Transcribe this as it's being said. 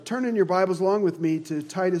turn in your Bibles along with me to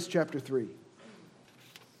Titus chapter 3.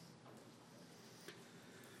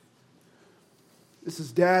 This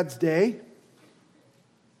is Dad's Day.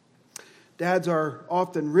 Dads are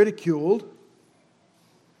often ridiculed,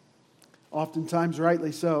 oftentimes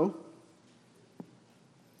rightly so.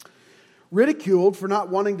 Ridiculed for not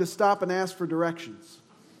wanting to stop and ask for directions.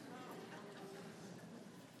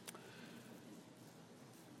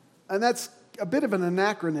 And that's a bit of an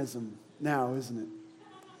anachronism now, isn't it?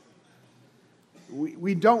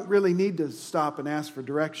 We don't really need to stop and ask for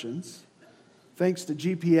directions. Thanks to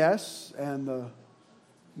GPS and the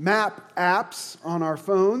map apps on our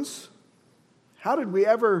phones, how did we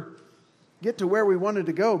ever get to where we wanted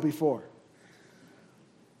to go before?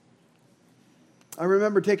 I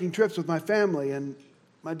remember taking trips with my family, and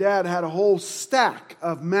my dad had a whole stack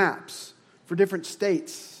of maps for different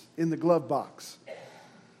states in the glove box.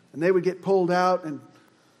 And they would get pulled out and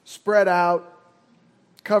spread out,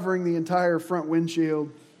 covering the entire front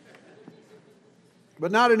windshield.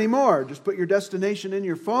 But not anymore. Just put your destination in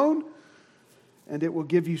your phone, and it will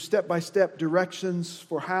give you step-by-step directions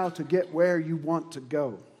for how to get where you want to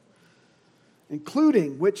go,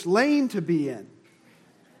 including which lane to be in,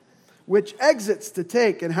 which exits to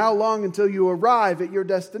take, and how long until you arrive at your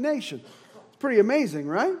destination. It's pretty amazing,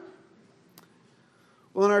 right?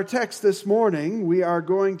 Well, in our text this morning, we are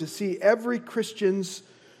going to see every Christian's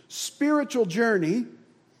spiritual journey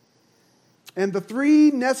and the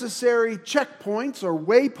three necessary checkpoints or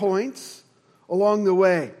waypoints along the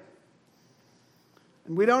way.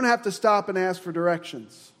 And we don't have to stop and ask for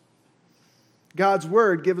directions. God's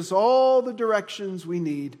Word gives us all the directions we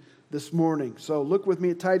need this morning. So look with me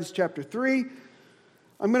at Titus chapter 3.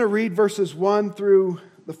 I'm going to read verses 1 through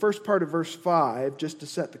the first part of verse 5 just to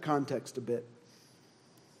set the context a bit.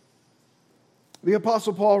 The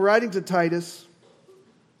Apostle Paul, writing to Titus,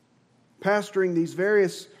 pastoring these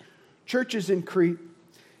various churches in Crete,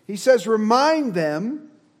 he says, "Remind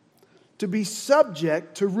them to be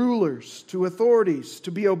subject to rulers, to authorities,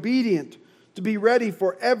 to be obedient, to be ready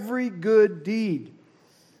for every good deed,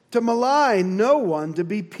 to malign no one, to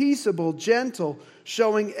be peaceable, gentle,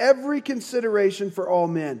 showing every consideration for all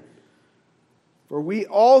men. For we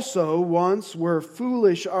also once were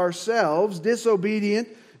foolish ourselves, disobedient,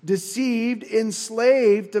 deceived,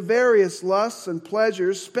 enslaved to various lusts and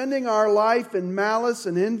pleasures, spending our life in malice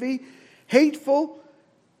and envy, hateful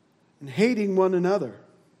and hating one another.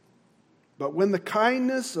 But when the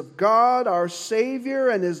kindness of God, our Savior,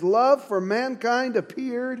 and His love for mankind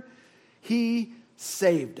appeared, He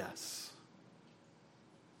saved us."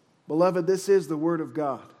 Beloved, this is the Word of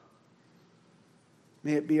God.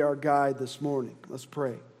 May it be our guide this morning. Let's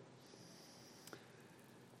pray.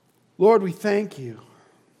 Lord, we thank You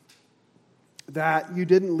that You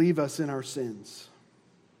didn't leave us in our sins,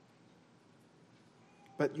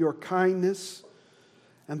 but Your kindness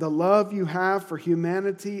and the love You have for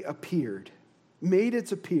humanity appeared, made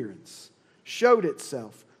its appearance, showed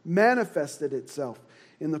itself, manifested itself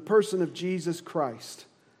in the person of Jesus Christ,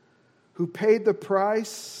 who paid the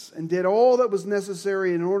price and did all that was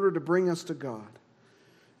necessary in order to bring us to God,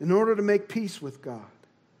 in order to make peace with God.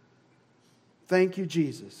 Thank You,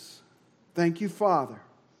 Jesus. Thank You, Father.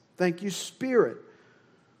 Thank You, Spirit,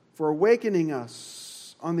 for awakening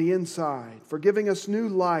us on the inside, for giving us new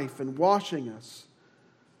life and washing us.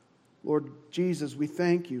 Lord Jesus, we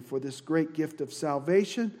thank You for this great gift of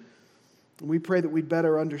salvation, and we pray that we'd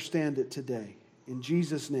better understand it today. In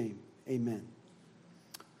Jesus' name, amen.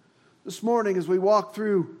 This morning, as we walk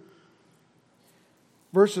through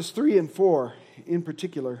verses 3 and 4 in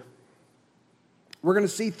particular, we're going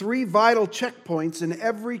to see three vital checkpoints in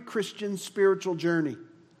every Christian spiritual journey.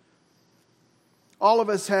 All of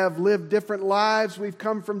us have lived different lives. We've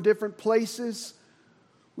come from different places.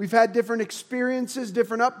 We've had different experiences,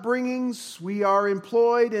 different upbringings. We are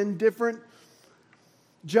employed in different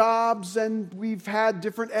jobs, and we've had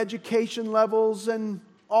different education levels, and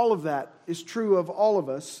all of that is true of all of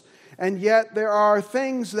us. And yet there are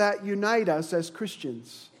things that unite us as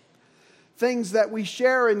Christians, things that we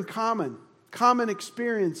share in common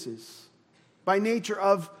experiences by nature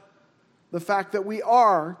of the fact that we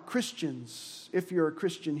are Christians, if you're a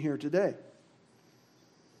Christian here today.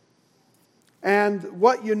 And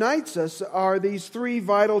what unites us are these three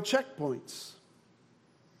vital checkpoints,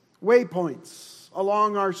 waypoints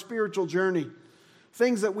along our spiritual journey,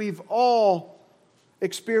 things that we've all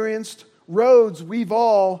experienced, roads we've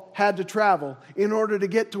all had to travel in order to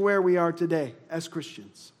get to where we are today as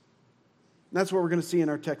Christians. And that's what we're going to see in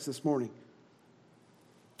our text this morning.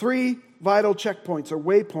 Three vital checkpoints or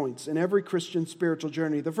waypoints in every Christian spiritual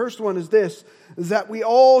journey. The first one is this, is that we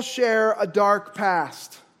all share a dark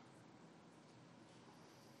past.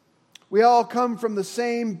 We all come from the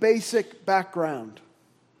same basic background.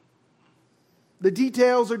 The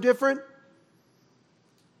details are different,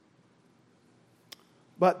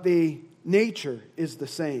 but the nature is the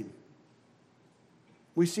same.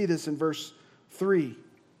 We see this in verse 3.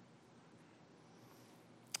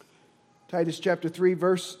 Titus chapter 3,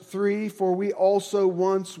 verse 3, "For we also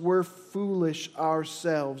once were foolish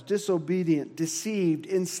ourselves, disobedient, deceived,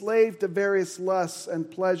 enslaved to various lusts and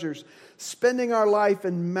pleasures, spending our life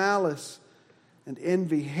in malice and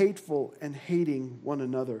envy, hateful and hating one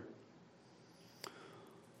another."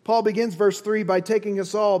 Paul begins verse 3 by taking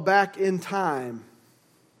us all back in time.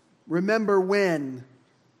 Remember when,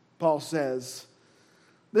 Paul says.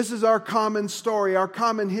 This is our common story, our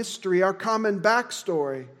common history, our common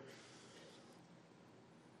backstory.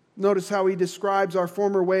 Notice how he describes our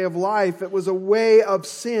former way of life. It was a way of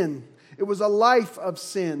sin. It was a life of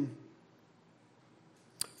sin.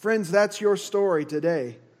 Friends, that's your story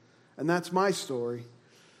today. And that's my story.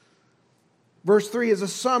 Verse 3 is a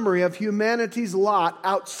summary of humanity's lot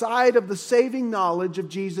outside of the saving knowledge of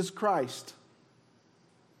Jesus Christ.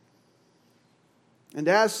 And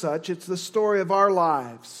as such, it's the story of our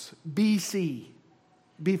lives, BC,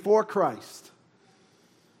 before Christ.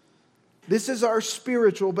 This is our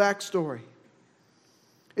spiritual backstory.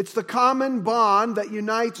 It's the common bond that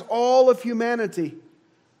unites all of humanity.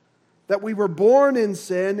 That we were born in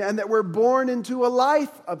sin and that we're born into a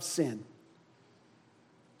life of sin.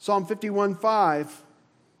 Psalm 51:5.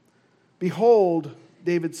 "Behold,"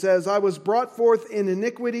 David says, "I was brought forth in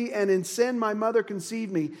iniquity, and in sin my mother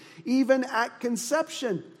conceived me. Even at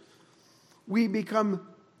conception we become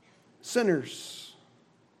sinners."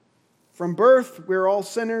 From birth we're all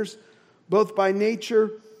sinners, both by nature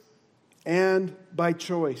and by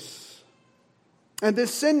choice. And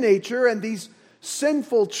this sin nature and these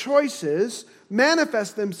sinful choices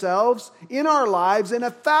manifest themselves in our lives in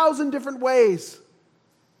 1,000 different ways.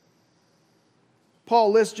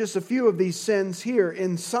 Paul lists just a few of these sins here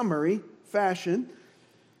in summary fashion.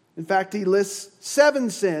 In fact, he lists 7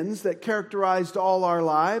 sins that characterized all our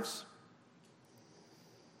lives,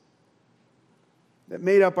 that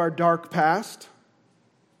made up our dark past.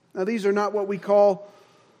 Now, these are not what we call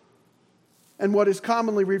and what is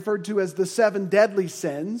commonly referred to as the 7 deadly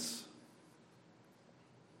sins.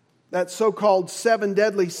 That so-called 7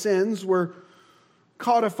 deadly sins were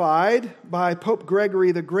codified by Pope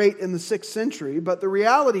Gregory the Great in the 6th century, but the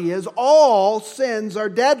reality is all sins are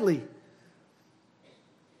deadly.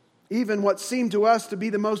 Even what seemed to us to be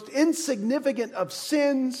the most insignificant of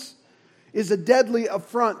sins is a deadly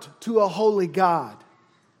affront to a holy God.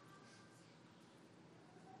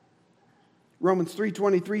 Romans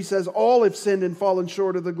 3:23 says, "All have sinned and fallen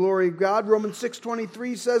short of the glory of God." Romans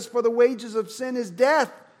 6:23 says, "For the wages of sin is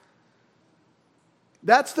death."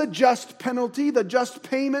 That's the just penalty, the just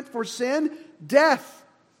payment for sin, death.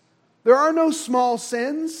 There are no small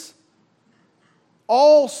sins.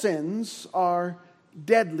 All sins are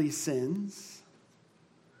deadly sins.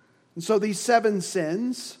 And so these 7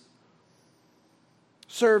 sins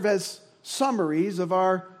serve as summaries of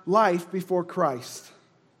our life before Christ.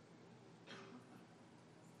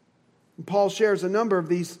 And Paul shares a number of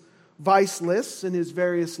these vice lists in his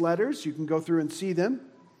various letters. You can go through and see them.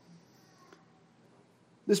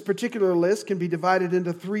 This particular list can be divided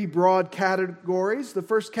into 3 broad categories. The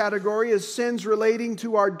first category is sins relating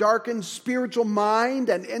to our darkened spiritual mind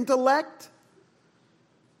and intellect,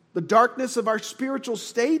 the darkness of our spiritual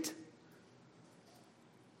state.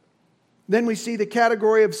 Then we see the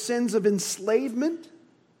category of sins of enslavement.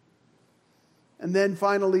 And then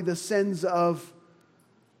finally, the sins of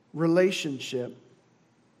relationship.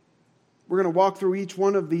 We're going to walk through each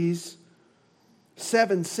one of these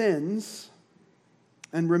 7 sins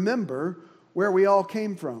and remember where we all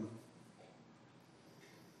came from.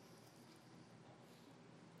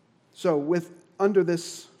 So, under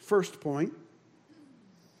this first point,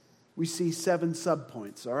 we see 7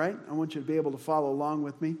 subpoints, all right? I want you to be able to follow along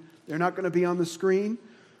with me. They're not going to be on the screen,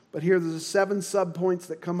 but here are the 7 subpoints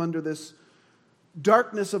that come under this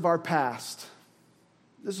darkness of our past.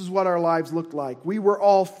 This is what our lives looked like. We were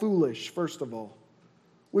all foolish, first of all.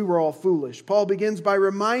 We were all foolish. Paul begins by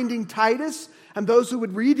reminding Titus and those who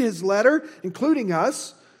would read his letter, including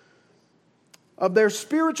us, of their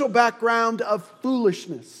spiritual background of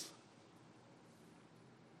foolishness.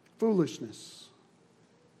 Foolishness.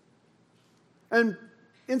 And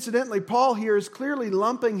incidentally, Paul here is clearly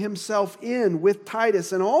lumping himself in with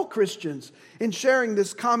Titus and all Christians in sharing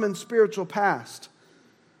this common spiritual past.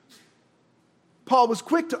 Paul was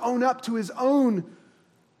quick to own up to his own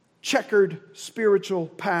checkered spiritual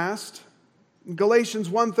past. In Galatians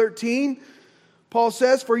 1:13, Paul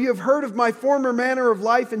says, "For you have heard of my former manner of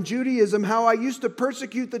life in Judaism, how I used to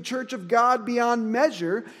persecute the church of God beyond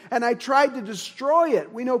measure, and I tried to destroy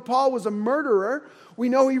it." We know Paul was a murderer. We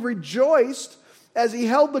know he rejoiced as he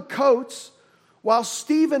held the coats while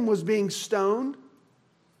Stephen was being stoned.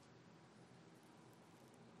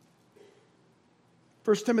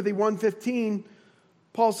 1 Timothy 1:15,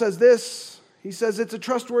 Paul says this. He says, "It's a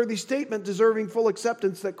trustworthy statement deserving full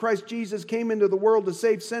acceptance that Christ Jesus came into the world to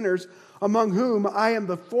save sinners, among whom I am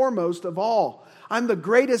the foremost of all." I'm the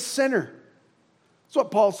greatest sinner. That's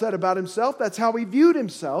what Paul said about himself. That's how he viewed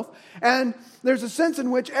himself. And there's a sense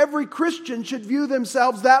in which every Christian should view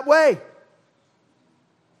themselves that way.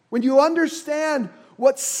 When you understand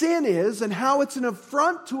what sin is and how it's an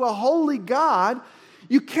affront to a holy God,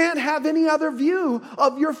 you can't have any other view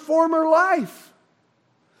of your former life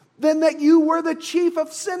than that you were the chief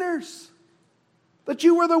of sinners, that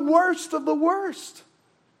you were the worst of the worst.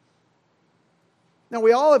 Now,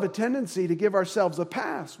 we all have a tendency to give ourselves a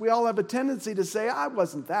pass. We all have a tendency to say, "I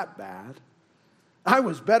wasn't that bad. I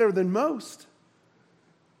was better than most."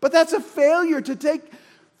 But that's a failure to take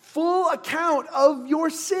full account of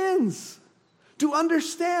your sins, to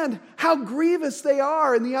understand how grievous they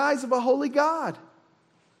are in the eyes of a holy God.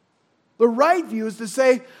 The right view is to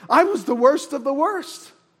say, "I was the worst of the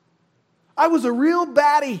worst. I was a real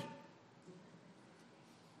baddie."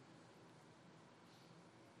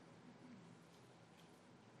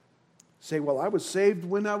 Say, "Well, I was saved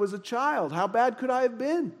when I was a child. How bad could I have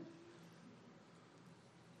been?"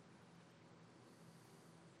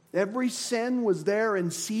 Every sin was there in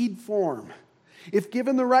seed form. If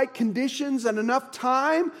given the right conditions and enough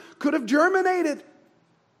time, could have germinated.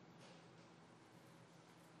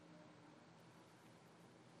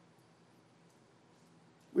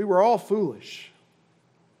 We were all foolish.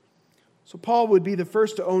 So Paul would be the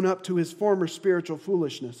first to own up to his former spiritual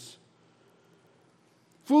foolishness.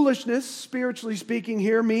 Foolishness, spiritually speaking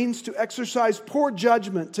here, means to exercise poor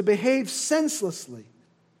judgment, to behave senselessly.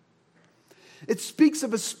 It speaks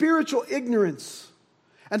of a spiritual ignorance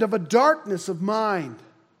and of a darkness of mind,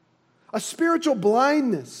 a spiritual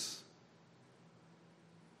blindness.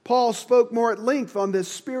 Paul spoke more at length on this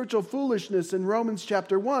spiritual foolishness in Romans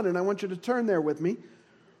chapter 1, and I want you to turn there with me.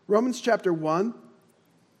 Romans chapter 1.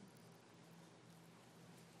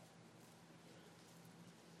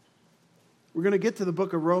 We're going to get to the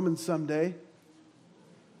book of Romans someday.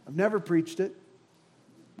 I've never preached it.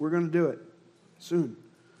 We're going to do it soon.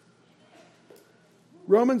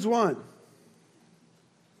 Romans 1.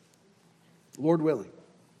 Lord willing.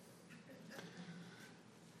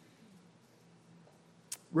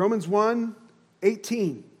 Romans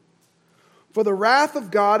 1:18. "For the wrath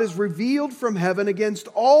of God is revealed from heaven against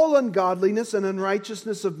all ungodliness and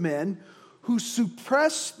unrighteousness of men who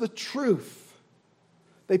suppress the truth."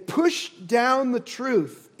 They push down the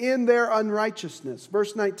truth in their unrighteousness.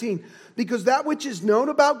 Verse 19, "Because that which is known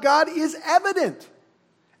about God is evident,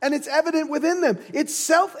 and it's evident within them. It's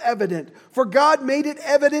self-evident, for God made it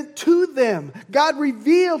evident to them." God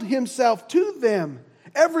revealed himself to them.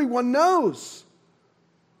 Everyone knows.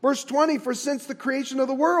 Verse 20, "For since the creation of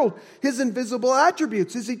the world, his invisible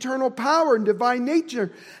attributes, his eternal power and divine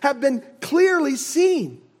nature have been clearly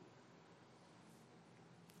seen,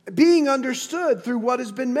 being understood through what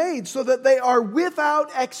has been made, so that they are without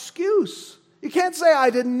excuse." You can't say, "I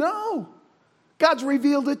didn't know." God's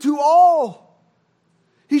revealed it to all.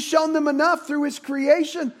 He's shown them enough through his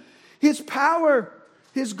creation, his power,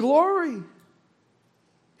 his glory,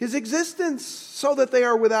 his existence, so that they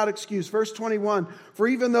are without excuse. Verse 21, "For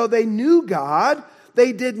even though they knew God,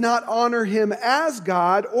 they did not honor him as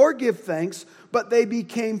God or give thanks, but they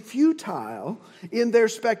became futile in their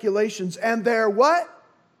speculations. And their" what?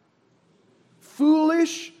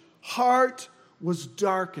 "Foolish heart was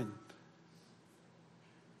darkened.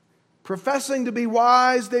 Professing to be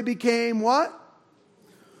wise, they became" what?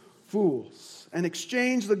 "Fools, and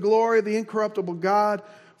exchanged the glory of the incorruptible God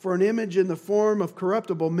for an image in the form of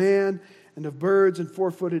corruptible man and of birds and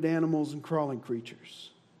four-footed animals and crawling creatures."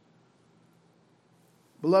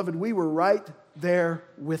 Beloved, we were right there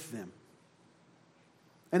with them.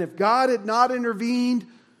 And if God had not intervened,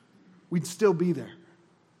 we'd still be there.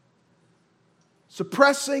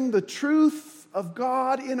 Suppressing the truth of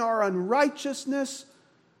God in our unrighteousness,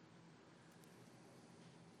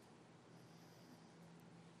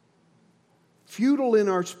 futile in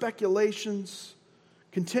our speculations,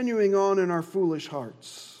 continuing on in our foolish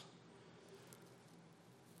hearts.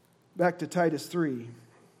 Back to Titus 3.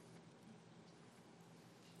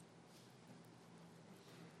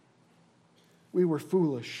 We were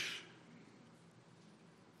foolish.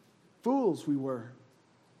 Fools we were.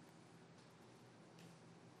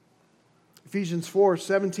 Ephesians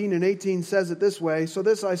 4:17 and 18 says it this way, "So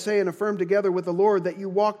this I say and affirm together with the Lord, that you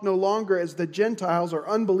walk no longer as the Gentiles or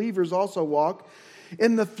unbelievers also walk,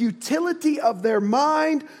 in the futility of their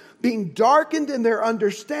mind, being darkened in their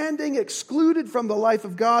understanding, excluded from the life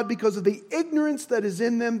of God because of the ignorance that is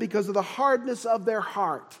in them, because of the hardness of their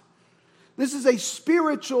heart." This is a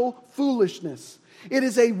spiritual foolishness. It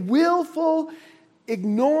is a willful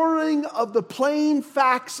ignoring of the plain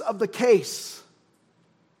facts of the case.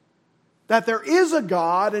 That there is a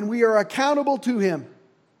God and we are accountable to Him.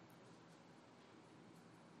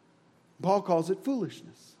 Paul calls it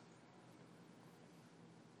foolishness.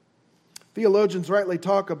 Theologians rightly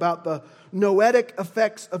talk about the noetic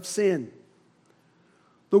effects of sin.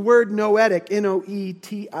 The word noetic,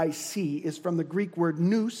 N-O-E-T-I-C, is from the Greek word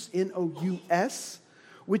nous, N-O-U-S,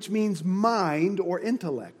 which means mind or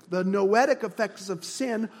intellect. The noetic effects of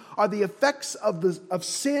sin are the effects of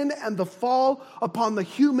sin and the fall upon the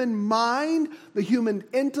human mind, the human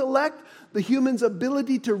intellect, the human's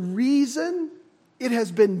ability to reason. It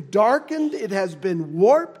has been darkened. It has been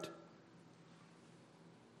warped.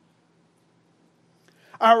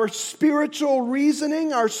 Our spiritual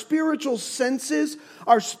reasoning, our spiritual senses,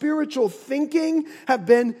 our spiritual thinking have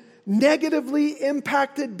been negatively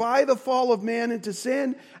impacted by the fall of man into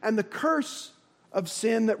sin and the curse of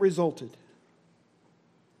sin that resulted.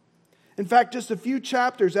 In fact, just a few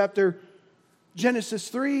chapters after Genesis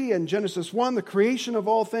 3 and Genesis 1, the creation of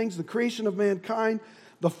all things, the creation of mankind,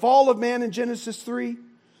 the fall of man in Genesis 3,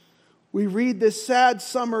 we read this sad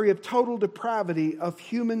summary of total depravity of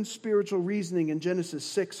human spiritual reasoning in Genesis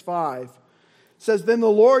 6:5. It says, "Then the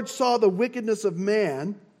Lord saw the wickedness of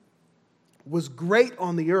man was great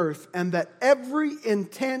on the earth, and that every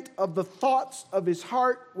intent of the thoughts of his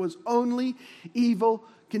heart was only evil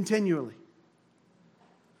continually."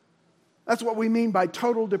 That's what we mean by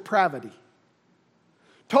total depravity.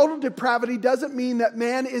 Total depravity doesn't mean that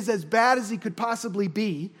man is as bad as he could possibly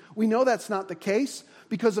be. We know that's not the case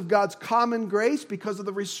because of God's common grace, because of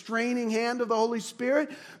the restraining hand of the Holy Spirit,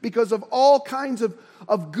 because of all kinds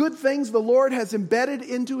of good things the Lord has embedded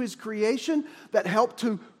into His creation that help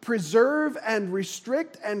to preserve and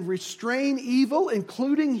restrict and restrain evil,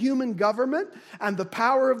 including human government and the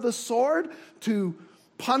power of the sword to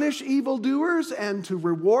punish evildoers and to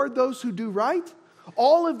reward those who do right.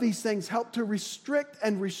 All of these things help to restrict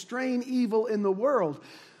and restrain evil in the world.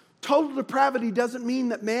 Total depravity doesn't mean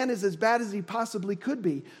that man is as bad as he possibly could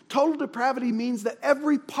be. Total depravity means that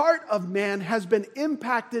every part of man has been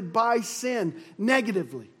impacted by sin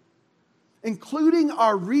negatively, including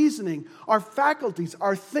our reasoning, our faculties,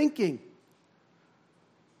 our thinking.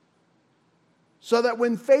 So that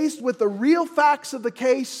when faced with the real facts of the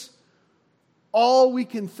case, all we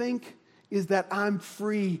can think is that I'm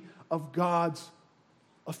free of God's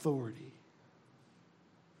authority.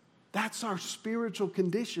 That's our spiritual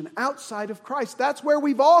condition outside of Christ. That's where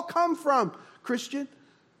we've all come from, Christian.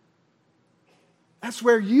 That's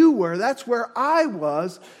where you were. That's where I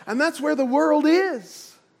was. And that's where the world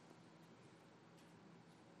is.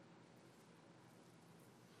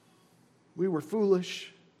 We were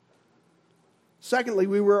foolish. Secondly,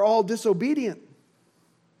 we were all disobedient.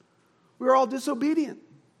 We were all disobedient.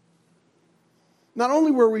 Not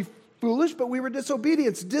only were we foolish, but we were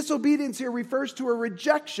disobedient. Disobedience here refers to a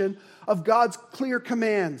rejection of God's clear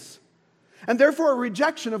commands, and therefore a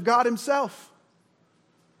rejection of God Himself.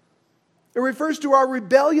 It refers to our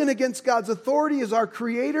rebellion against God's authority as our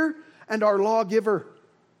Creator and our lawgiver.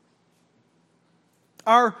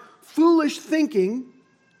 Our foolish thinking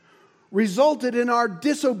resulted in our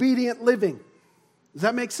disobedient living. Does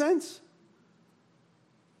that make sense?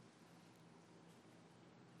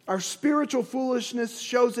 Our spiritual foolishness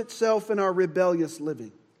shows itself in our rebellious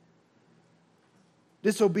living.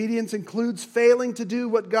 Disobedience includes failing to do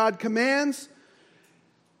what God commands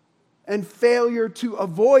and failure to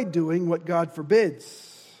avoid doing what God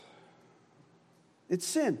forbids. It's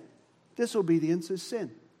sin. Disobedience is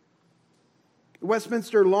sin. The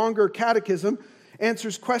Westminster Longer Catechism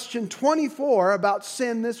answers question 24 about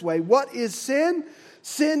sin this way. What is sin?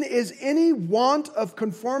 Sin is any want of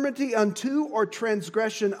conformity unto or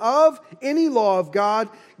transgression of any law of God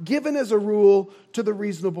given as a rule to the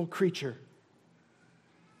reasonable creature.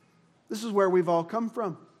 This is where we've all come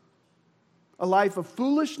from. A life of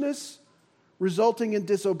foolishness resulting in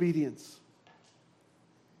disobedience.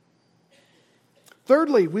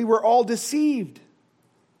 Thirdly, we were all deceived.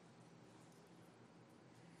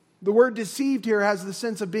 The word deceived here has the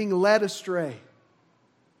sense of being led astray,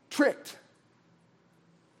 tricked,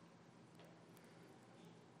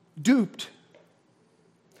 duped,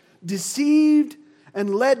 deceived,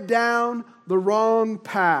 and led down the wrong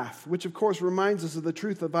path, which of course reminds us of the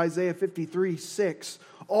truth of Isaiah 53:6.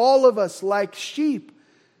 All of us, like sheep,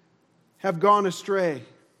 have gone astray.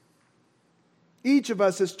 Each of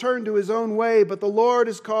us has turned to his own way, but the Lord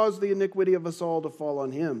has caused the iniquity of us all to fall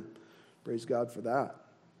on him. Praise God for that.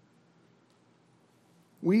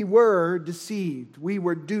 We were deceived. We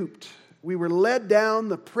were duped. We were led down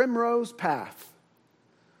the primrose path,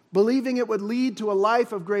 believing it would lead to a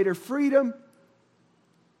life of greater freedom,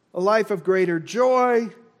 a life of greater joy,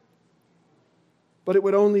 but it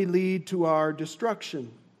would only lead to our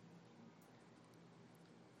destruction.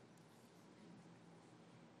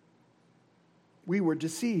 We were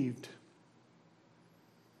deceived.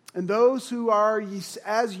 And those who are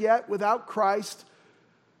as yet without Christ,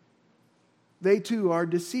 they too are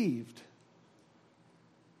deceived.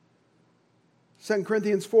 2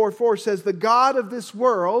 Corinthians 4:4 says, the God of this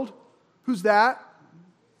world, who's that?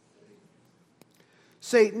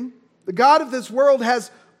 Satan. The God of this world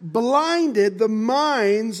has blinded the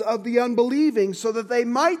minds of the unbelieving so that they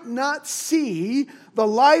might not see the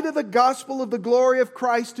light of the gospel of the glory of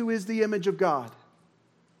Christ, who is the image of God.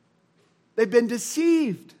 They've been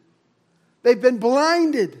deceived. They've been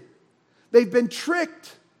blinded. They've been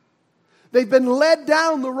tricked. They've been led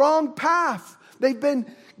down the wrong path. They've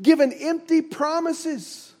been given empty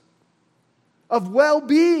promises of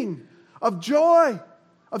well-being, of joy,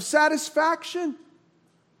 of satisfaction.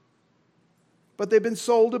 But they've been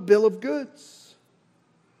sold a bill of goods.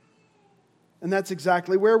 And that's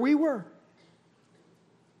exactly where we were.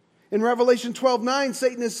 In Revelation 12:9,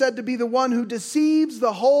 Satan is said to be the one who deceives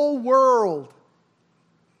the whole world.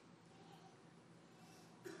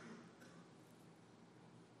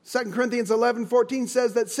 Second Corinthians 11:14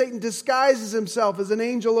 says that Satan disguises himself as an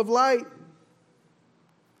angel of light.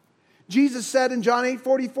 Jesus said in John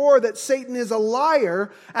 8:44 that Satan is a liar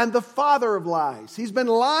and the father of lies. He's been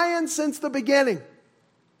lying since the beginning.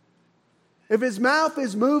 If his mouth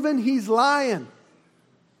is moving, he's lying.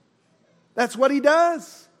 That's what he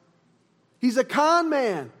does. He's a con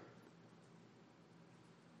man,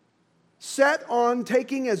 set on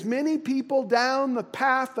taking as many people down the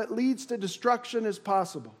path that leads to destruction as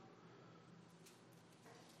possible.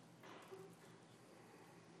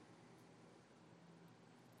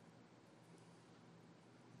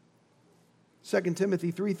 Second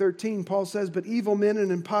Timothy 3:13, Paul says, but evil men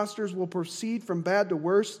and impostors will proceed from bad to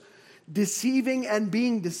worse, deceiving and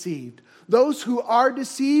being deceived. Those who are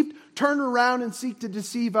deceived turn around and seek to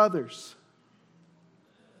deceive others.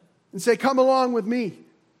 And say, come along with me.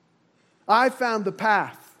 I found the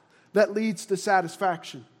path that leads to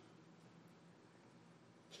satisfaction.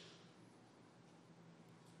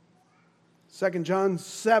 2 John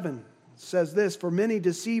 7 says this, for many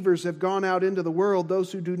deceivers have gone out into the world, those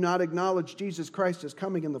who do not acknowledge Jesus Christ as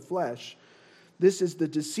coming in the flesh. This is the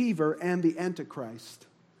deceiver and the Antichrist.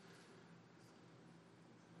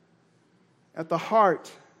 At the heart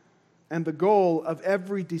and the goal of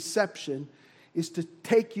every deception is to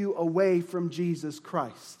take you away from Jesus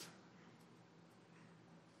Christ.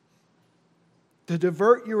 To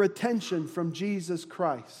divert your attention from Jesus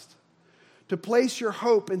Christ. To place your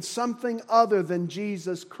hope in something other than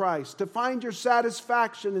Jesus Christ. To find your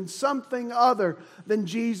satisfaction in something other than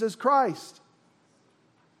Jesus Christ.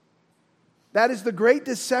 That is the great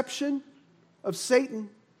deception of Satan.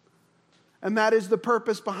 And that is the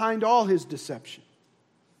purpose behind all his deception.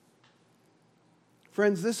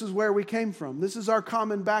 Friends, this is where we came from. This is our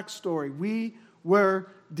common backstory. We were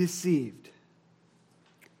deceived.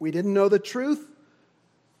 We didn't know the truth.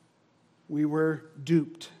 We were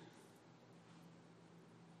duped.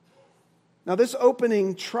 Now, this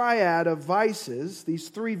opening triad of vices, these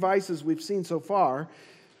three vices we've seen so far,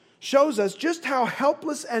 shows us just how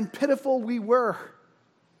helpless and pitiful we were.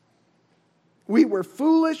 We were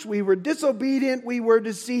foolish, we were disobedient, we were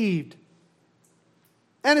deceived.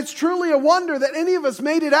 And it's truly a wonder that any of us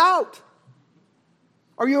made it out.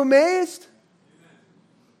 Are you amazed?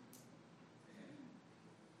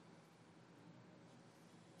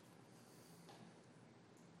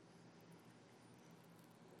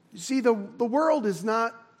 You see, the world is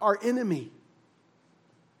not our enemy.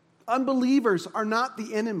 Unbelievers are not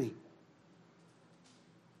the enemy.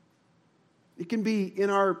 It can be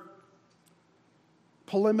in our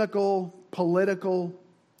polemical, political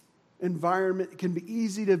environment, it can be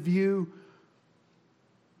easy to view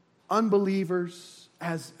unbelievers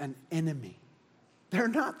as an enemy. They're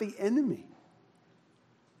not the enemy.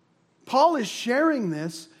 Paul is sharing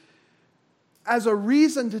this as a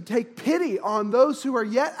reason to take pity on those who are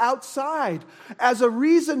yet outside, as a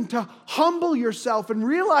reason to humble yourself and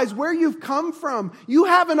realize where you've come from. You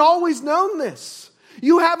haven't always known this.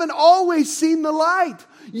 You haven't always seen the light.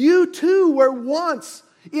 You too were once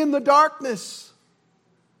in the darkness.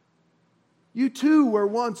 You too were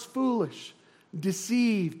once foolish,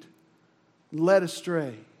 deceived, led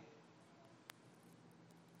astray.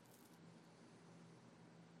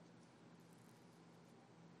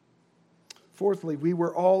 Fourthly, we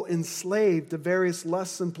were all enslaved to various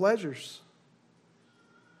lusts and pleasures.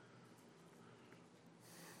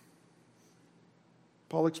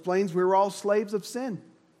 Paul explains we were all slaves of sin.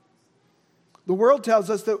 The world tells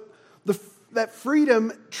us that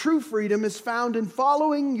freedom, true freedom, is found in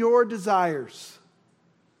following your desires.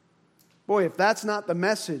 Boy, if that's not the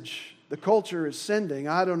message the culture is sending,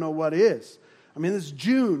 I don't know what is. I mean, it's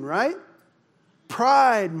June, right?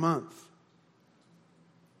 Pride Month.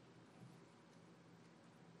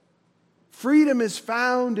 Freedom is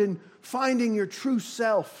found in finding your true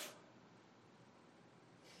self.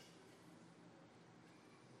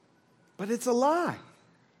 But it's a lie.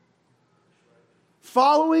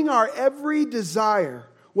 Following our every desire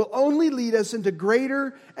will only lead us into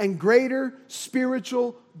greater and greater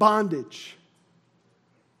spiritual bondage.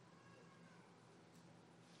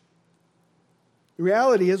 The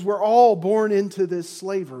reality is we're all born into this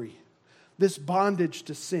slavery, this bondage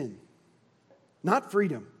to sin, not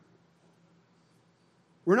freedom.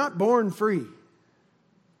 We're not born free.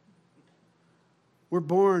 We're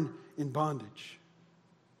born in bondage.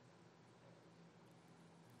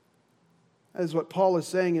 That is what Paul is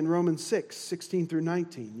saying in Romans 6, 16 through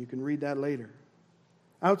 19. You can read that later.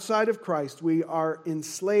 Outside of Christ, we are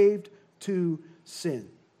enslaved to sin.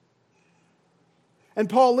 And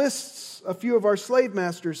Paul lists a few of our slave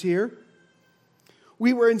masters here.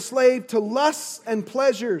 We were enslaved to lusts and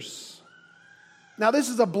pleasures. Now, this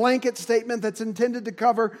is a blanket statement that's intended to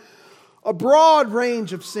cover a broad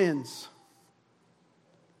range of sins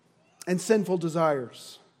and sinful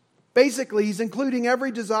desires. Basically, he's including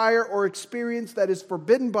every desire or experience that is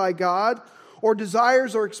forbidden by God, or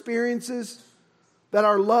desires or experiences that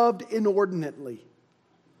are loved inordinately.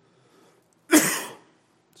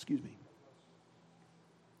 Excuse me.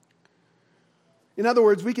 In other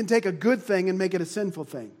words, we can take a good thing and make it a sinful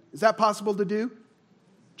thing. Is that possible to do,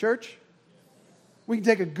 church? We can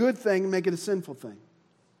take a good thing and make it a sinful thing.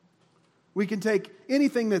 We can take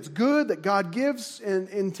anything that's good that God gives and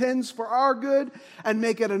intends for our good and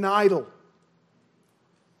make it an idol.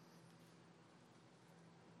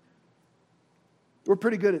 We're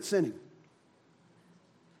pretty good at sinning.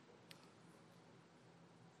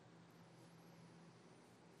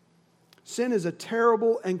 Sin is a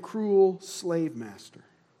terrible and cruel slave master.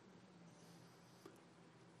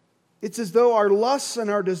 It's as though our lusts and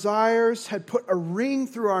our desires had put a ring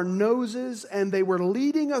through our noses and they were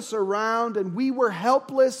leading us around and we were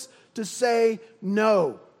helpless to say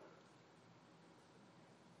no.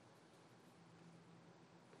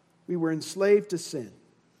 We were enslaved to sin,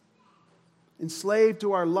 enslaved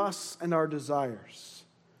to our lusts and our desires.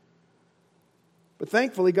 But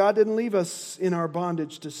thankfully, God didn't leave us in our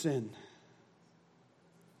bondage to sin.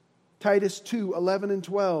 Titus 2, 11 and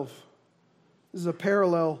 12. This is a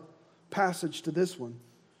parallel passage to this one,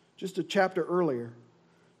 just a chapter earlier.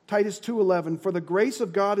 Titus 2:11, for the grace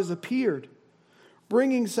of God has appeared,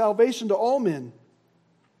 bringing salvation to all men,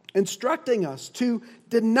 instructing us to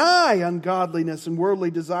deny ungodliness and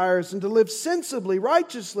worldly desires and to live sensibly,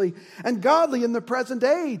 righteously, and godly in the present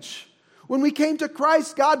age. When we came to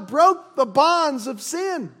Christ, God broke the bonds of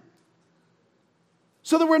sin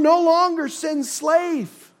so that we're no longer sin's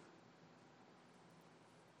slave.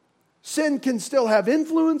 Sin can still have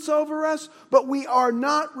influence over us, but we are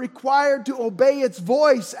not required to obey its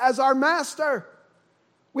voice as our master.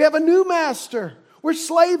 We have a new master. We're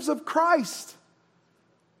slaves of Christ,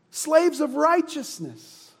 slaves of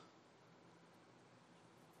righteousness.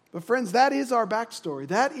 But friends, that is our backstory.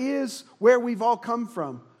 That is where we've all come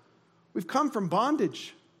from. We've come from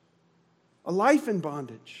bondage, a life in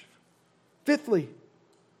bondage. Fifthly,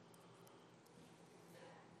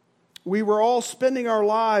 we were all spending our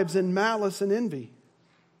lives in malice and envy.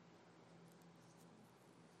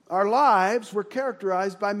 Our lives were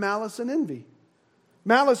characterized by malice and envy.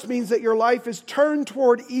 Malice means that your life is turned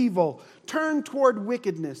toward evil, turned toward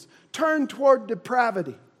wickedness, turned toward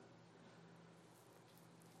depravity.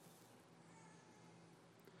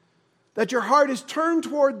 That your heart is turned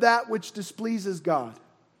toward that which displeases God.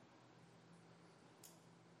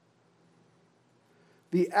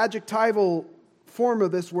 The adjectival form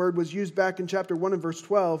of this word was used back in chapter 1 and verse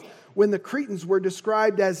 12 when the Cretans were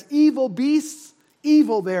described as evil beasts.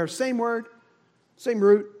 Evil there, same word, same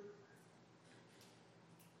root.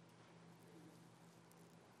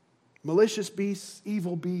 Malicious beasts,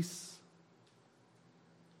 evil beasts.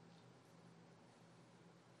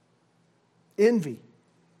 Envy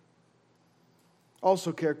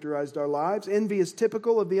also characterized our lives. Envy is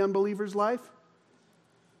typical of the unbeliever's life.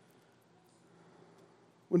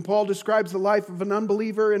 When Paul describes the life of an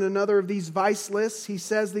unbeliever in another of these vice lists, he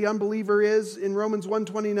says the unbeliever is, in Romans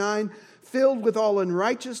 1:29, filled with all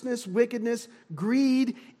unrighteousness, wickedness,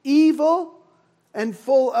 greed, evil, and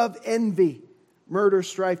full of envy, murder,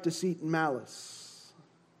 strife, deceit, and malice.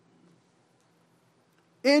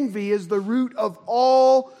 Envy is the root of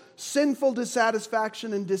all sinful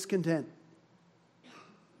dissatisfaction and discontent.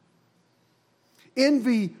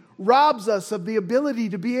 Envy robs us of the ability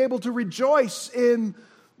to be able to rejoice in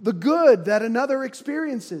the good that another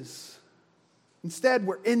experiences. Instead,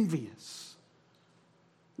 we're envious.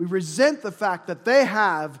 We resent the fact that they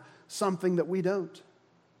have something that we don't.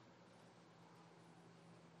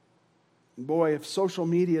 Boy, if social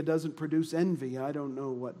media doesn't produce envy, I don't know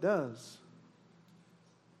what does.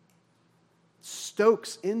 It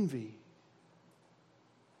stokes envy.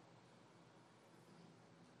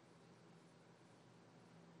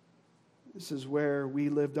 This is where we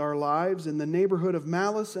lived our lives, in the neighborhood of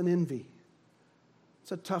malice and envy.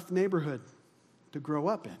 It's a tough neighborhood to grow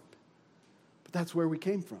up in. But that's where we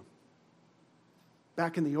came from.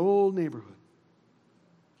 Back in the old neighborhood.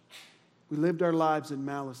 We lived our lives in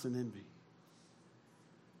malice and envy.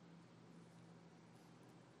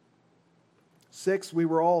 6, we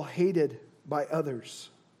were all hated by others.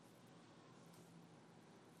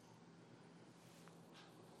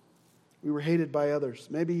 We were hated by others.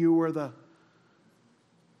 Maybe you were the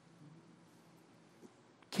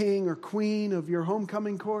king or queen of your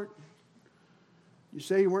homecoming court. You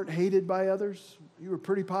say you weren't hated by others. You were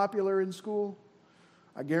pretty popular in school.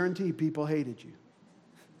 I guarantee people hated you.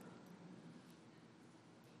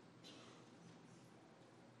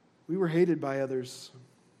 We were hated by others.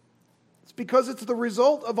 It's because it's the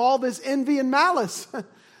result of all this envy and malice.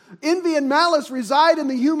 Envy and malice reside in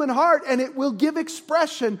the human heart, and it will give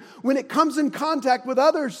expression when it comes in contact with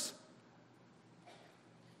others.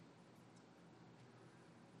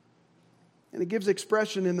 And it gives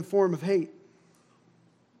expression in the form of hate.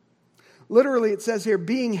 Literally, it says here,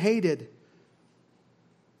 being hated.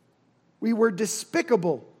 We were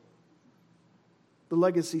despicable, the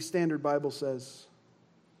Legacy Standard Bible says.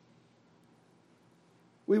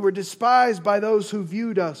 We were despised by those who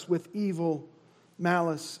viewed us with evil,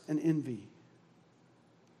 malice, and envy.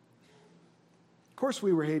 Of course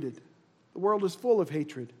we were hated. The world is full of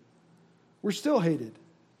hatred. We're still hated.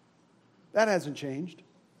 That hasn't changed.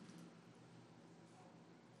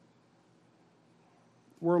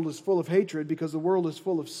 The world is full of hatred because the world is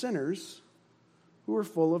full of sinners who are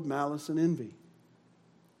full of malice and envy.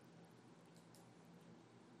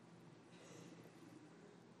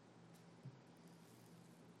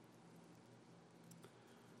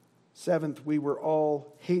 Seventh, we were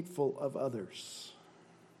all hateful of others.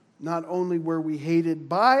 Not only were we hated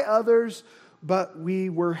by others, but we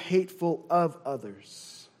were hateful of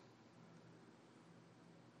others.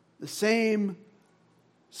 The same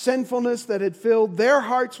sinfulness that had filled their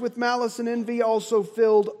hearts with malice and envy also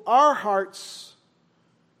filled our hearts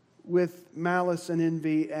with malice and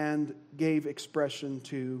envy and gave expression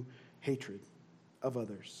to hatred of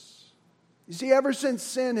others. You see, ever since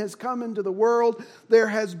sin has come into the world, there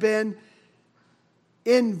has been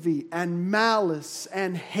envy and malice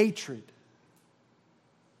and hatred.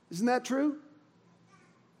 Isn't that true?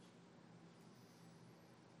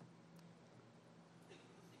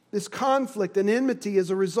 This conflict and enmity is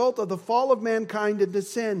a result of the fall of mankind into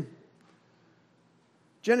sin.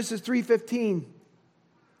 Genesis 3:15.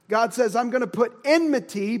 God says, I'm going to put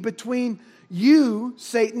enmity between you,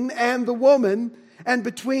 Satan, and the woman, and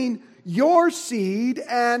between your seed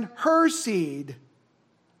and her seed.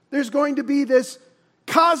 There's going to be this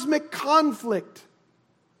cosmic conflict.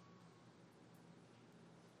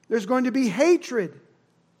 There's going to be hatred.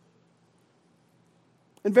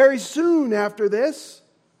 And very soon after this,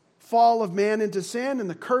 fall of man into sin and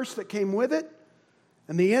the curse that came with it,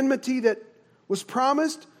 and the enmity that was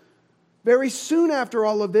promised, very soon after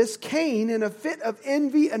all of this, Cain, in a fit of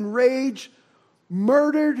envy and rage,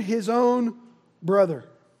 murdered his own brother,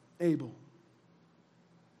 Abel.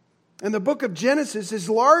 And the book of Genesis is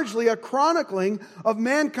largely a chronicling of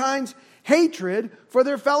mankind's hatred for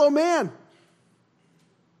their fellow man.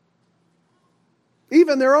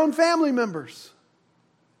 Even their own family members.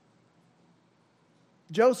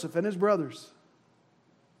 Joseph and his brothers.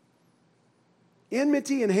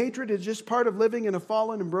 Enmity and hatred is just part of living in a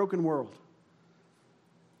fallen and broken world.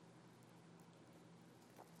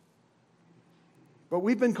 But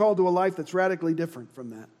we've been called to a life that's radically different from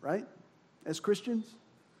that, right? As Christians,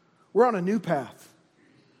 we're on a new path.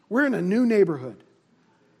 We're in a new neighborhood.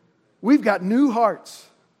 We've got new hearts.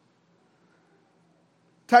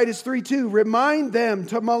 Titus 3:2, remind them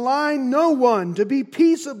to malign no one, to be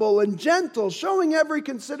peaceable and gentle, showing every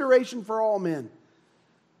consideration for all men.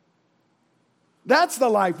 That's the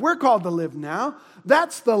life we're called to live now.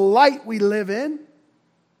 That's the light we live in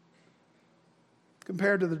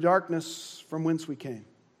compared to the darkness from whence we came.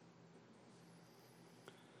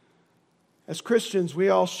 As Christians, we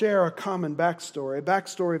all share a common backstory, a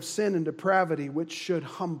backstory of sin and depravity which should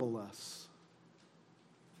humble us,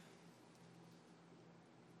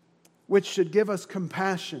 which should give us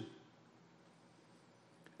compassion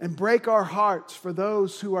and break our hearts for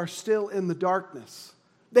those who are still in the darkness.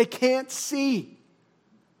 They can't see.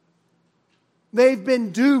 They've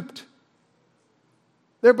been duped.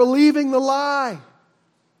 They're believing the lie.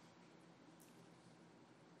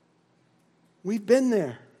 We've been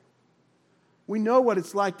there. We know what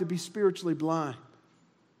it's like to be spiritually blind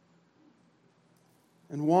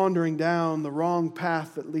and wandering down the wrong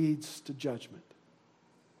path that leads to judgment.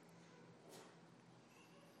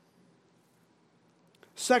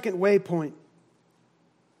 Second waypoint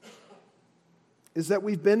is that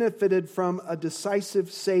we've benefited from a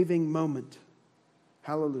decisive saving moment.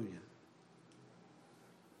 Hallelujah.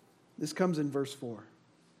 This comes in verse 4.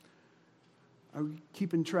 Are we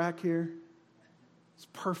keeping track here? It's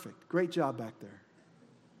perfect. Great job back there.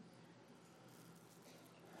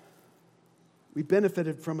 We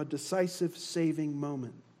benefited from a decisive saving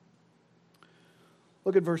moment.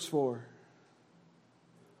 Look at verse 4.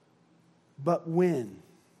 But when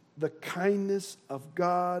the kindness of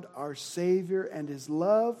God our Savior and His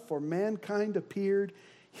love for mankind appeared,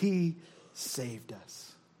 He saved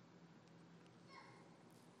us.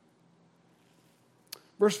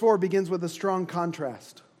 Verse 4 begins with a strong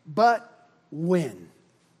contrast. But when.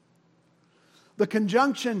 The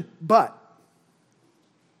conjunction but.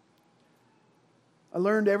 I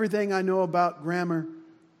learned everything I know about grammar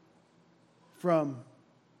from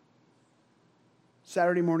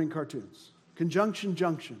Saturday morning cartoons. Conjunction,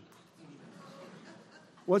 junction.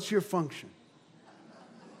 What's your function?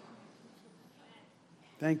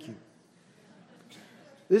 Thank you.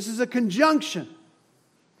 This is a conjunction.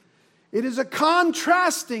 It is a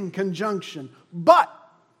contrasting conjunction, but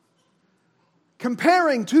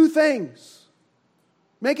comparing two things,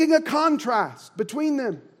 making a contrast between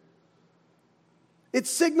them. It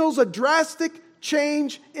signals a drastic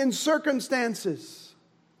change in circumstances.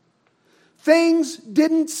 Things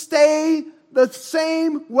didn't stay the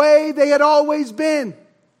same way they had always been.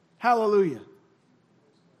 Hallelujah.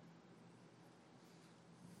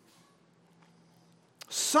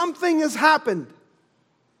 Something has happened.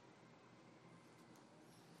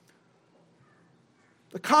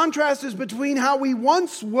 The contrast is between how we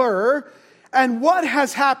once were and what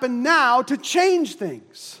has happened now to change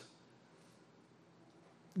things.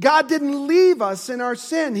 God didn't leave us in our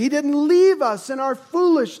sin. He didn't leave us in our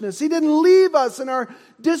foolishness. He didn't leave us in our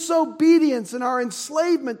disobedience and our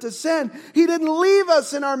enslavement to sin. He didn't leave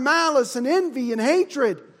us in our malice and envy and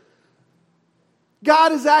hatred.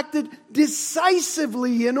 God has acted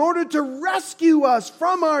decisively in order to rescue us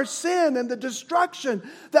from our sin and the destruction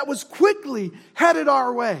that was quickly headed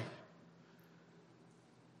our way.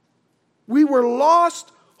 We were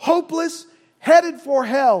lost, hopeless, headed for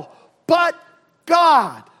hell, but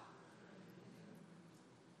God.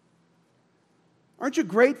 Aren't you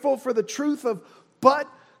grateful for the truth of but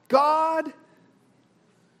God?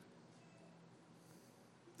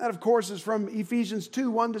 That, of course, is from Ephesians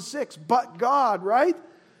 2, 1-6. But God, right?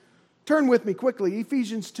 Turn with me quickly.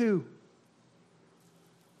 Ephesians 2.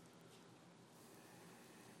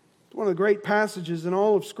 It's one of the great passages in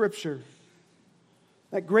all of Scripture.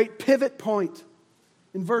 That great pivot point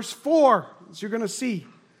in verse 4, as you're going to see.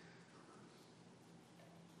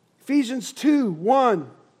 Ephesians 2, 1.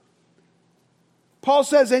 Paul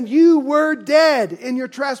says, and you were dead in your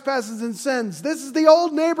trespasses and sins. This is the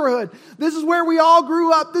old neighborhood. This is where we all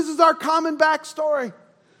grew up. This is our common backstory.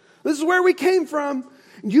 This is where we came from.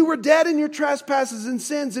 You were dead in your trespasses and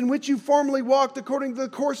sins in which you formerly walked according to the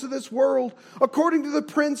course of this world, according to the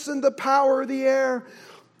prince and the power of the air,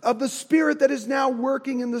 of the spirit that is now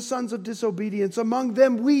working in the sons of disobedience. Among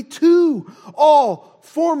them we too all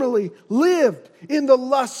formerly lived in the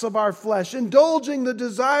lusts of our flesh, indulging the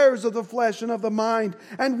desires of the flesh and of the mind.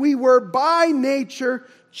 And we were by nature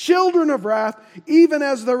children of wrath, even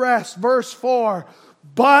as the rest. Verse 4,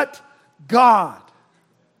 but God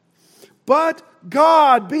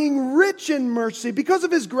God, being rich in mercy, because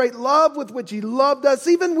of His great love with which He loved us,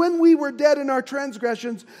 even when we were dead in our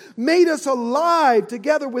transgressions, made us alive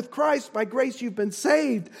together with Christ. By grace you've been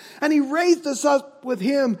saved. And He raised us up with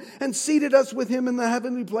Him and seated us with Him in the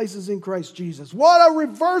heavenly places in Christ Jesus. What a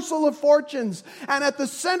reversal of fortunes. And at the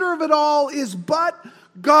center of it all is but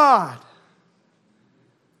God.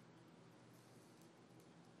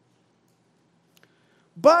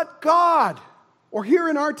 But God. Or here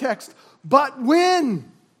in our text, but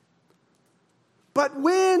when? But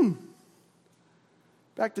when?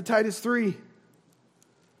 Back to Titus 3.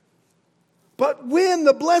 But when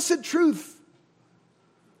the blessed truth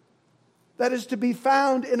that is to be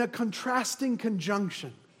found in a contrasting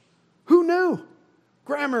conjunction. Who knew?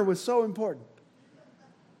 Grammar was so important.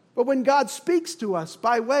 But when God speaks to us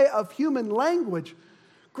by way of human language,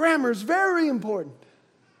 grammar is very important.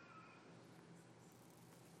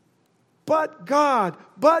 But God,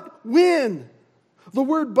 but when? The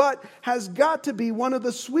word but has got to be one of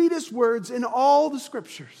the sweetest words in all the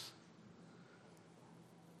Scriptures.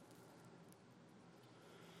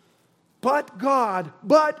 But God,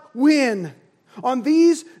 but when? On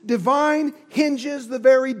these divine hinges, the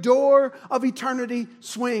very door of eternity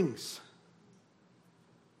swings.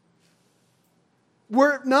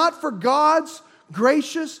 Were it not for God's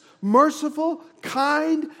gracious, merciful,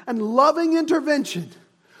 kind, and loving intervention,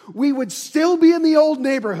 we would still be in the old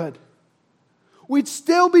neighborhood. We'd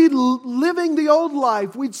still be living the old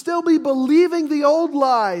life. We'd still be believing the old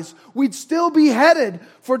lies. We'd still be headed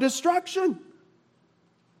for destruction.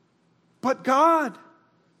 But God,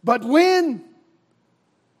 but when?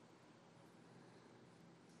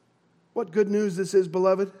 What good news this is,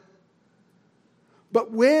 beloved.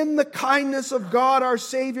 But when the kindness of God our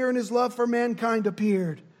Savior and His love for mankind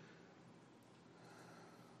appeared.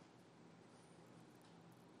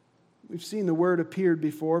 We've seen the word appeared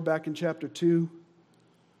before back in chapter 2.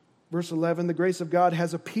 Verse 11, the grace of God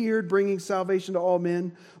has appeared, bringing salvation to all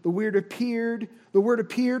men. The word appeared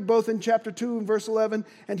both in chapter 2 and verse 11,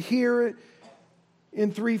 and here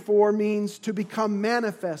in 3:4 means to become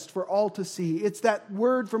manifest for all to see. It's that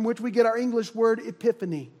word from which we get our English word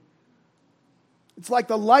epiphany. It's like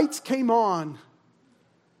the lights came on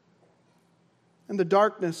and the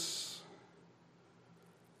darkness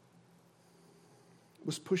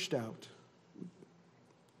was pushed out.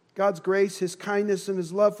 God's grace, His kindness, and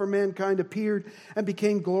His love for mankind appeared and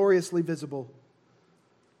became gloriously visible.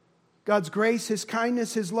 God's grace, His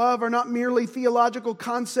kindness, His love are not merely theological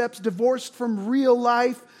concepts divorced from real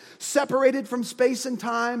life, separated from space and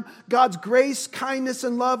time. God's grace, kindness,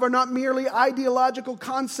 and love are not merely ideological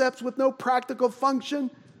concepts with no practical function.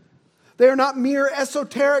 They are not mere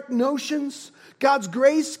esoteric notions. God's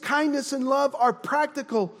grace, kindness, and love are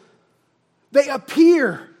practical. They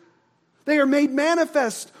appear. They are made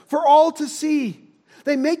manifest for all to see.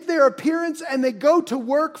 They make their appearance and they go to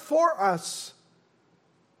work for us.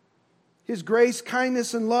 His grace,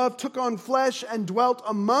 kindness, and love took on flesh and dwelt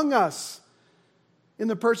among us in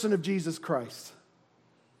the person of Jesus Christ.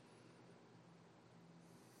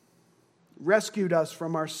 Rescued us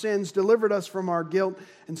from our sins, delivered us from our guilt,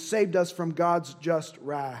 and saved us from God's just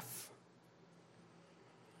wrath.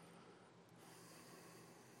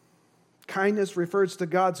 Kindness refers to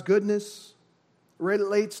God's goodness,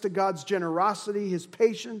 relates to God's generosity, His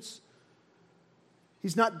patience.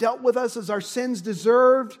 He's not dealt with us as our sins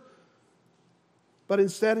deserved, but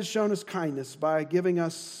instead has shown us kindness by giving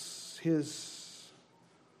us His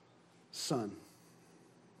Son.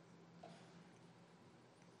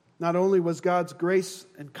 Not only was God's grace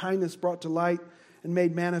and kindness brought to light and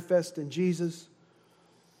made manifest in Jesus,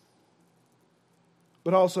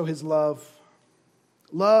 but also His love.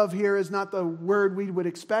 Love here is not the word we would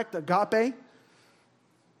expect, agape,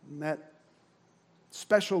 that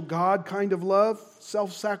special God kind of love,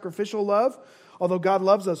 self-sacrificial love, although God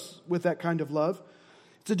loves us with that kind of love.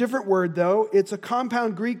 It's a different word, though. It's a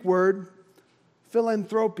compound Greek word,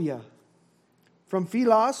 philanthropia, from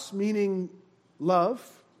philos, meaning love,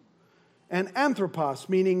 and anthropos,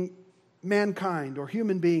 meaning mankind or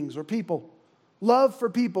human beings or people. Love for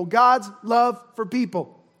people, God's love for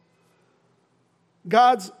people.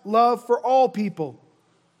 God's love for all people.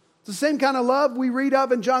 It's the same kind of love we read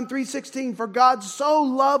of in John 3:16. For God so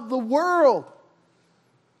loved the world.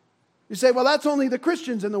 You say, well, that's only the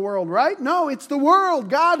Christians in the world, right? No, it's the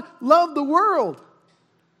world. God loved the world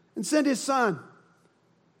and sent His Son.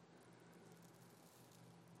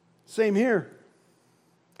 Same here.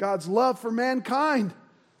 God's love for mankind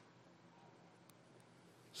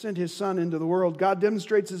sent His Son into the world. God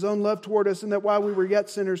demonstrates His own love toward us in that while we were yet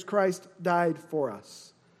sinners, Christ died for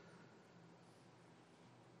us.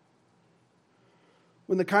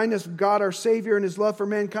 When the kindness of God our Savior and His love for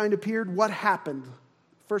mankind appeared, what happened?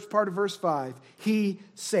 First part of verse 5. He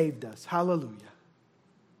saved us. Hallelujah.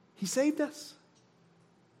 He saved us.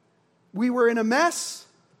 We were in a mess.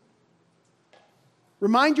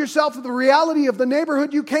 Remind yourself of the reality of the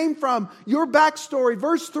neighborhood you came from, your backstory.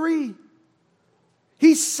 Verse 3.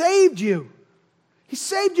 He saved you. He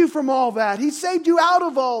saved you from all that. He saved you out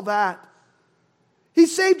of all that. He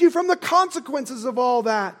saved you from the consequences of all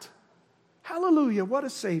that. Hallelujah, what a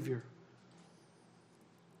Savior.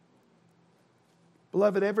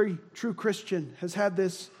 Beloved, every true Christian has had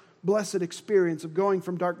this blessed experience of going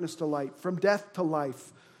from darkness to light, from death to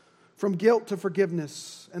life, from guilt to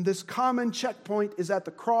forgiveness. And this common checkpoint is at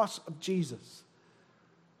the cross of Jesus.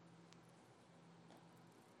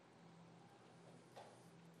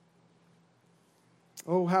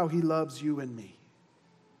 Oh, how He loves you and me.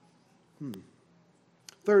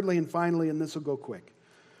 Thirdly and finally, and this will go quick,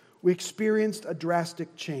 we experienced a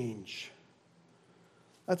drastic change.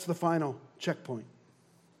 That's the final checkpoint.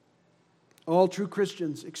 All true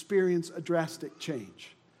Christians experience a drastic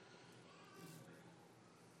change.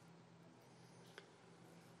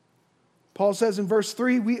 Paul says in verse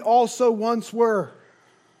 3, we also once were.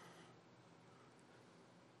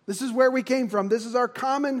 This is where we came from. This is our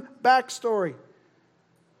common backstory.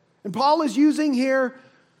 And Paul is using here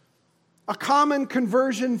a common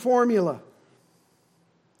conversion formula.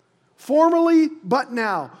 Formerly, but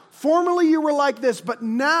now. Formerly you were like this, but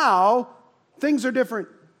now things are different.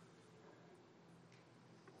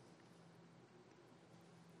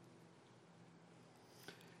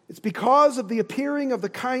 It's because of the appearing of the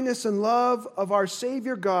kindness and love of our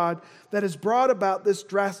Savior God that has brought about this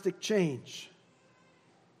drastic change.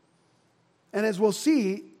 And as we'll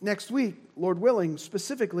see next week, Lord willing,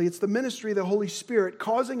 specifically, it's the ministry of the Holy Spirit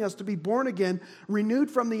causing us to be born again, renewed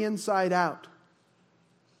from the inside out.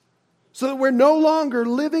 So that we're no longer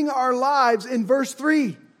living our lives in verse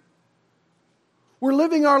 3. We're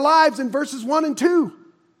living our lives in verses 1 and 2.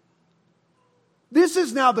 This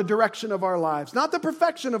is now the direction of our lives. Not the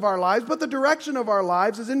perfection of our lives, but the direction of our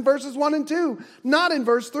lives is in verses 1 and 2, not in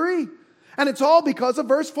verse 3. And it's all because of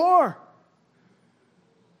verse 4.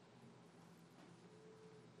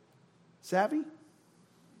 Savvy?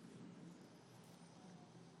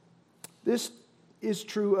 This is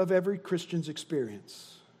true of every Christian's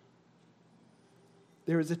experience.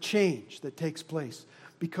 There is a change that takes place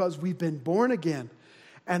because we've been born again,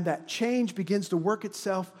 and that change begins to work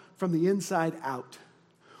itself from the inside out.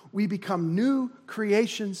 We become new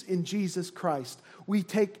creations in Jesus Christ. We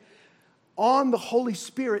take on the Holy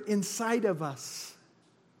Spirit inside of us.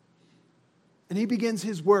 And He begins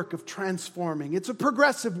His work of transforming. It's a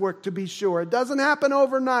progressive work, to be sure. It doesn't happen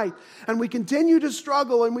overnight. And we continue to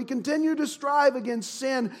struggle and we continue to strive against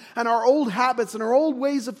sin and our old habits and our old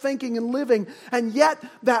ways of thinking and living. And yet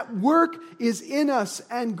that work is in us.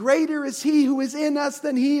 And greater is He who is in us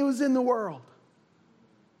than he who is in the world.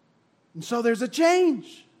 And so there's a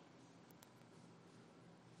change.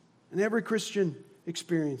 And every Christian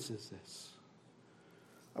experiences this.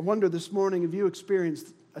 I wonder this morning if you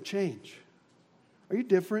experienced a change. Are you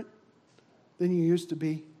different than you used to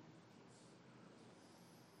be?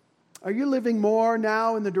 Are you living more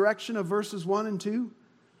now in the direction of verses 1 and 2?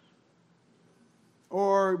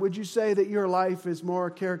 Or would you say that your life is more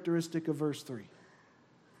characteristic of verse 3?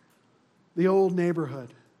 The old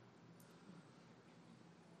neighborhood.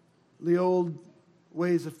 The old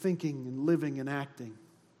ways of thinking and living and acting.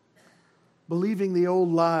 Believing the old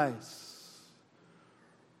lies.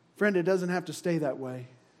 Friend, it doesn't have to stay that way.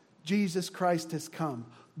 Jesus Christ has come.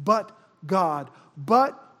 But God.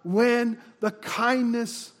 But when the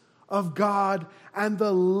kindness of God and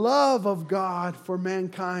the love of God for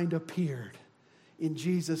mankind appeared in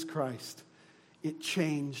Jesus Christ, it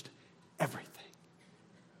changed everything.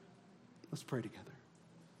 Let's pray together.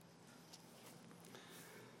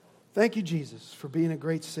 Thank you, Jesus, for being a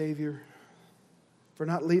great Savior, for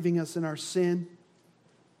not leaving us in our sin.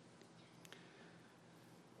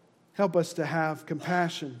 Help us to have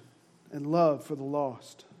compassion and love for the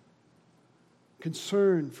lost,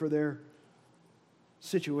 concern for their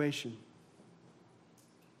situation.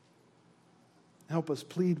 Help us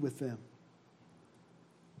plead with them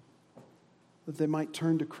that they might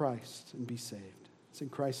turn to Christ and be saved. It's in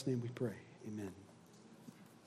Christ's name we pray. Amen.